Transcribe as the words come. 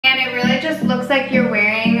like you're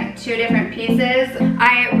wearing two different pieces.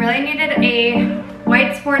 I really needed a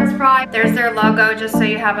white sports bra. There's their logo just so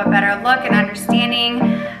you have a better look and understanding.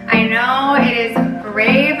 I know it is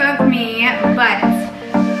brave of me, but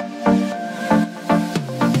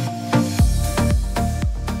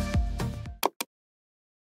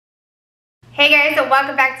hey guys, so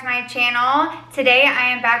welcome back to my channel. Today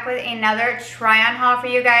I am back with another try-on haul for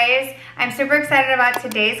you guys. I'm super excited about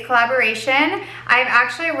today's collaboration. I've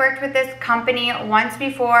actually worked with this company once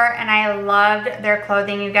before and I loved their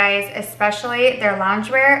clothing, you guys, especially their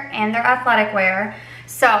loungewear and their athletic wear.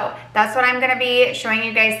 So that's what I'm gonna be showing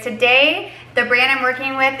you guys today. The brand I'm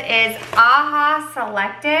working with is AHA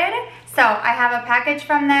Selected. So I have a package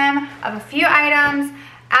from them of a few items,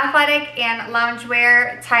 athletic and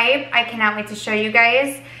loungewear type. I cannot wait to show you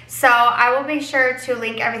guys. So I will be sure to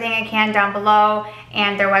link everything I can down below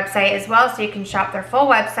and their website as well so you can shop their full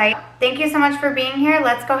website. Thank you so much for being here.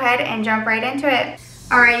 Let's go ahead and jump right into it.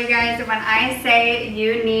 All right, you guys, when I say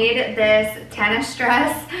you need this tennis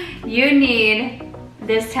dress, you need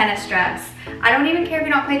this tennis dress. I don't even care if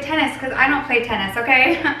you don't play tennis because I don't play tennis,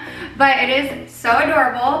 okay? But it is so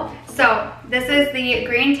adorable. So this is the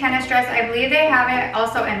green tennis dress. I believe they have it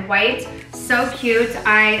also in white. So cute.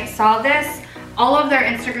 I saw this all over their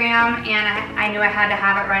Instagram and I knew I had to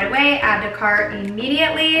have it right away. Add to cart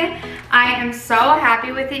immediately. I am so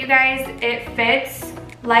happy with it, you guys. It fits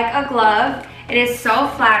like a glove. It is so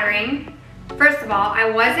flattering. First of all, I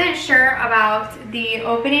wasn't sure about the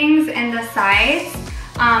openings and the sides,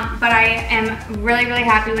 but I am really, really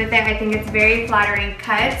happy with it. I think it's very flattering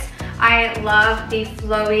cut. I love the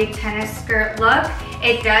flowy tennis skirt look.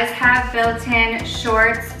 It does have built-in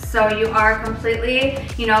shorts, so you are completely,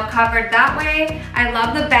 you know, covered that way. I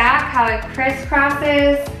love the back, how it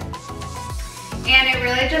crisscrosses. And it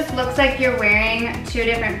really just looks like you're wearing two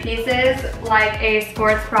different pieces, like a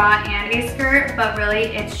sports bra and a skirt, but really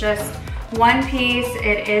it's just one piece.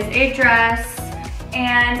 It is a dress.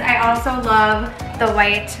 And I also love the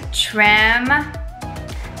white trim.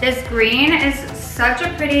 This green is such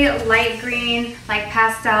a pretty light green, like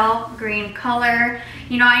pastel green color.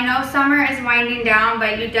 You know, I know summer is winding down,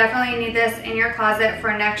 but you definitely need this in your closet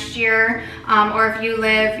for next year. Or if you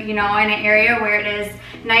live, you know, in an area where it is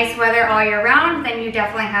nice weather all year round, then you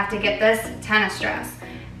definitely have to get this tennis dress.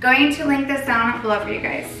 Going to link this down below for you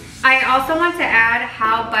guys. I also want to add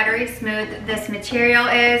how buttery smooth this material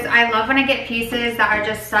is. I love when I get pieces that are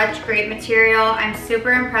just such great material. I'm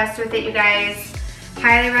super impressed with it, you guys.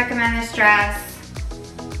 Highly recommend this dress.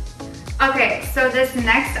 Okay, so this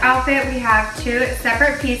next outfit, we have two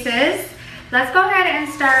separate pieces. Let's go ahead and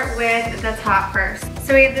start with the top first.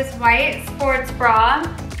 So we have this white sports bra,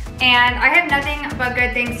 and I have nothing but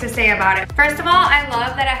good things to say about it. First of all, I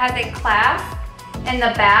love that it has a clasp in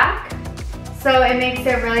the back, so it makes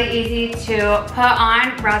it really easy to put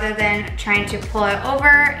on rather than trying to pull it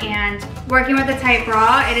over. And working with a tight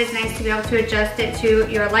bra, it is nice to be able to adjust it to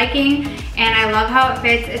your liking. And I love how it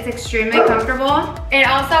fits. It's extremely comfortable. It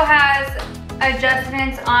also has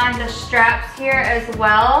adjustments on the straps here as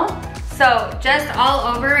well. So just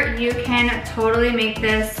all over, you can totally make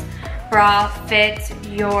this bra fit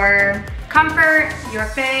your comfort, your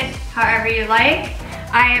fit, however you like.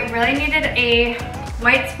 I really needed a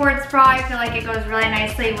white sports bra. I feel like it goes really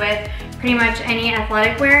nicely with pretty much any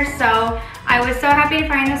athletic wear. So I was so happy to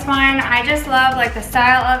find this one. I just love like the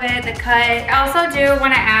style of it, the cut. I also do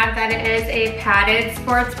want to add that it is a padded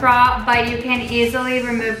sports bra, but you can easily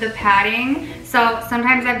remove the padding. So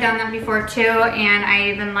sometimes I've done that before too, and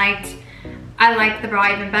I liked the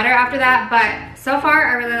bra even better after that. But so far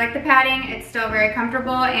I really like the padding. It's still very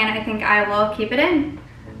comfortable and I think I will keep it in.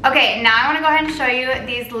 Okay, now I want to go ahead and show you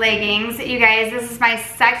these leggings. You guys, this is my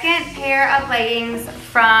second pair of leggings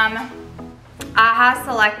from AHA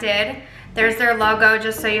Selected. There's their logo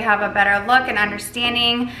just so you have a better look and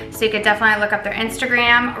understanding. So you could definitely look up their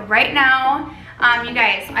Instagram right now. You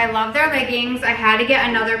guys, I love their leggings. I had to get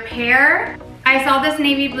another pair. I saw this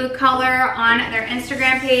navy blue color on their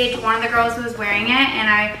Instagram page. One of the girls was wearing it and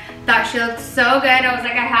I thought she looked so good. I was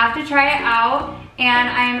like, I have to try it out. And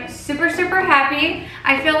I'm super, super happy.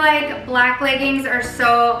 I feel like black leggings are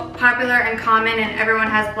so popular and common and everyone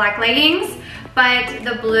has black leggings, but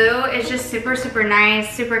the blue is just super, super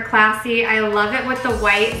nice, super classy. I love it with the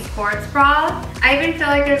white sports bra. I even feel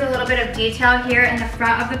like there's a little bit of detail here in the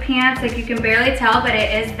front of the pants. Like you can barely tell, but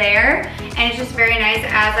it is there. And it's just very nice.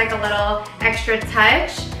 It adds like a little extra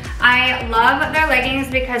touch. I love their leggings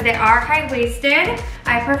because they are high-waisted.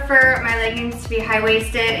 I prefer my leggings to be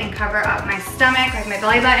high-waisted and cover up my stomach, like my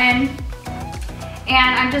belly button.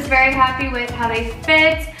 And I'm just very happy with how they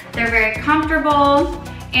fit. They're very comfortable,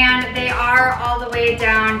 and they are all the way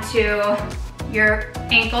down to your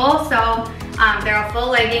ankle, so they're a full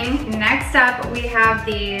legging. Next up, we have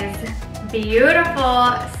these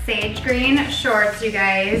beautiful sage green shorts, you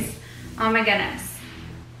guys. Oh my goodness.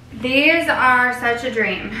 These are such a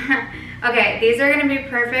dream. Okay, these are gonna be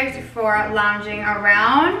perfect for lounging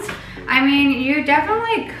around. I mean, you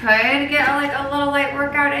definitely could get like a little light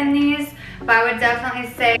workout in these, but I would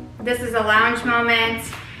definitely say this is a lounge moment,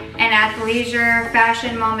 an athleisure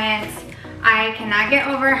fashion moment. I cannot get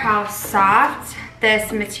over how soft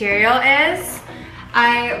this material is.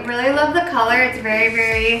 I really love the color. It's very,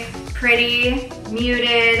 very pretty,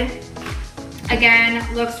 muted.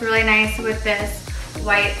 Again, looks really nice with this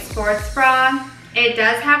white sports bra. It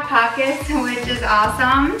does have pockets, which is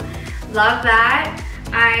awesome. Love that.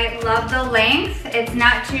 I love the length. It's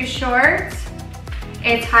not too short.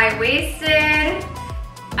 It's high-waisted.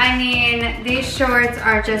 I mean, these shorts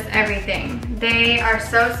are just everything. They are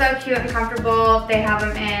so, so cute and comfortable. They have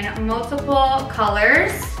them in multiple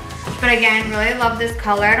colors. But again, really love this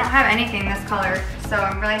color. I don't have anything this color, so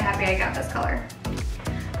I'm really happy I got this color.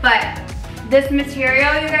 But this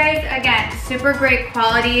material, you guys, again, super great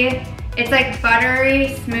quality. It's like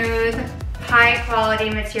buttery, smooth, high quality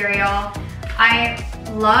material. I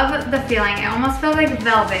love the feeling. It almost feels like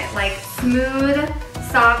velvet, like smooth,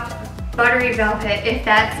 soft, buttery velvet, if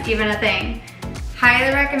that's even a thing.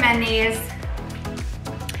 Highly recommend these.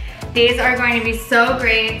 These are going to be so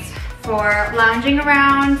great for lounging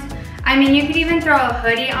around. I mean, you could even throw a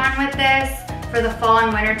hoodie on with this for the fall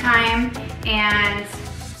and winter time, and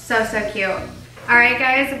so, so cute. All right,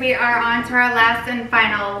 guys, we are on to our last and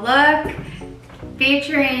final look,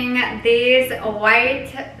 featuring these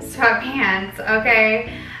white sweatpants,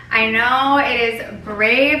 okay? I know it is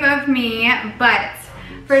brave of me, but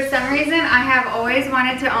for some reason, I have always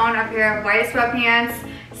wanted to own a pair of white sweatpants.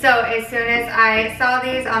 So as soon as I saw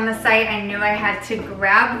these on the site, I knew I had to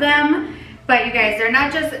grab them. But you guys, they're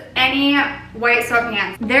not just any white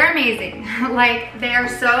sweatpants. They're amazing. Like, they are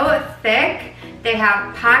so thick. They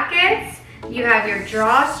have pockets. You have your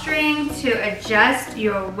drawstring to adjust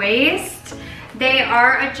your waist. They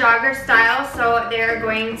are a jogger style, so they're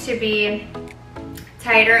going to be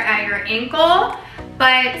tighter at your ankle,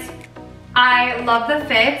 but I love the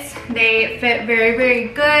fits. They fit very, very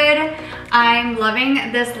good. I'm loving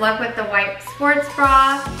this look with the white sports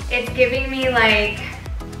bra. It's giving me like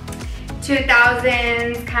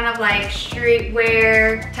 2000s kind of like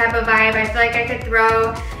streetwear type of vibe. I feel like I could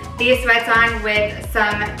throw these sweats on with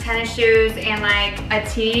some tennis shoes and like a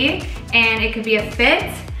tee, and it could be a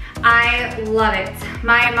fit. I love it.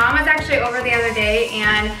 My mom was actually over the other day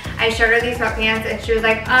and I showed her these sweatpants and she was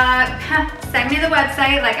like, send me the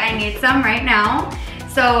website, like I need some right now.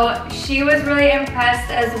 So she was really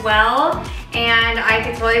impressed as well, and I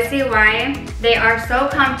could totally see why. They are so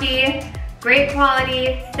comfy, great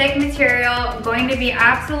quality, thick material, going to be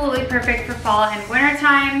absolutely perfect for fall and winter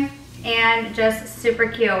time, and just super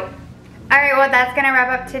cute. Alright, well that's gonna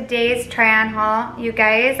wrap up today's try-on haul. You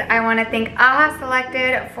guys, I wanna thank AHA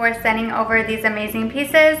Selected for sending over these amazing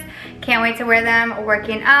pieces. Can't wait to wear them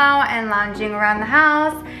working out and lounging around the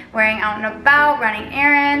house, wearing out and about, running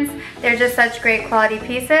errands. They're just such great quality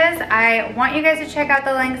pieces. I want you guys to check out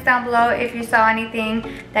the links down below if you saw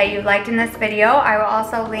anything that you liked in this video. I will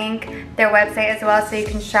also link their website as well so you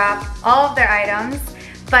can shop all of their items.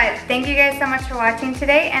 But thank you guys so much for watching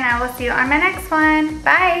today, and I will see you on my next one.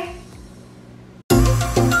 Bye!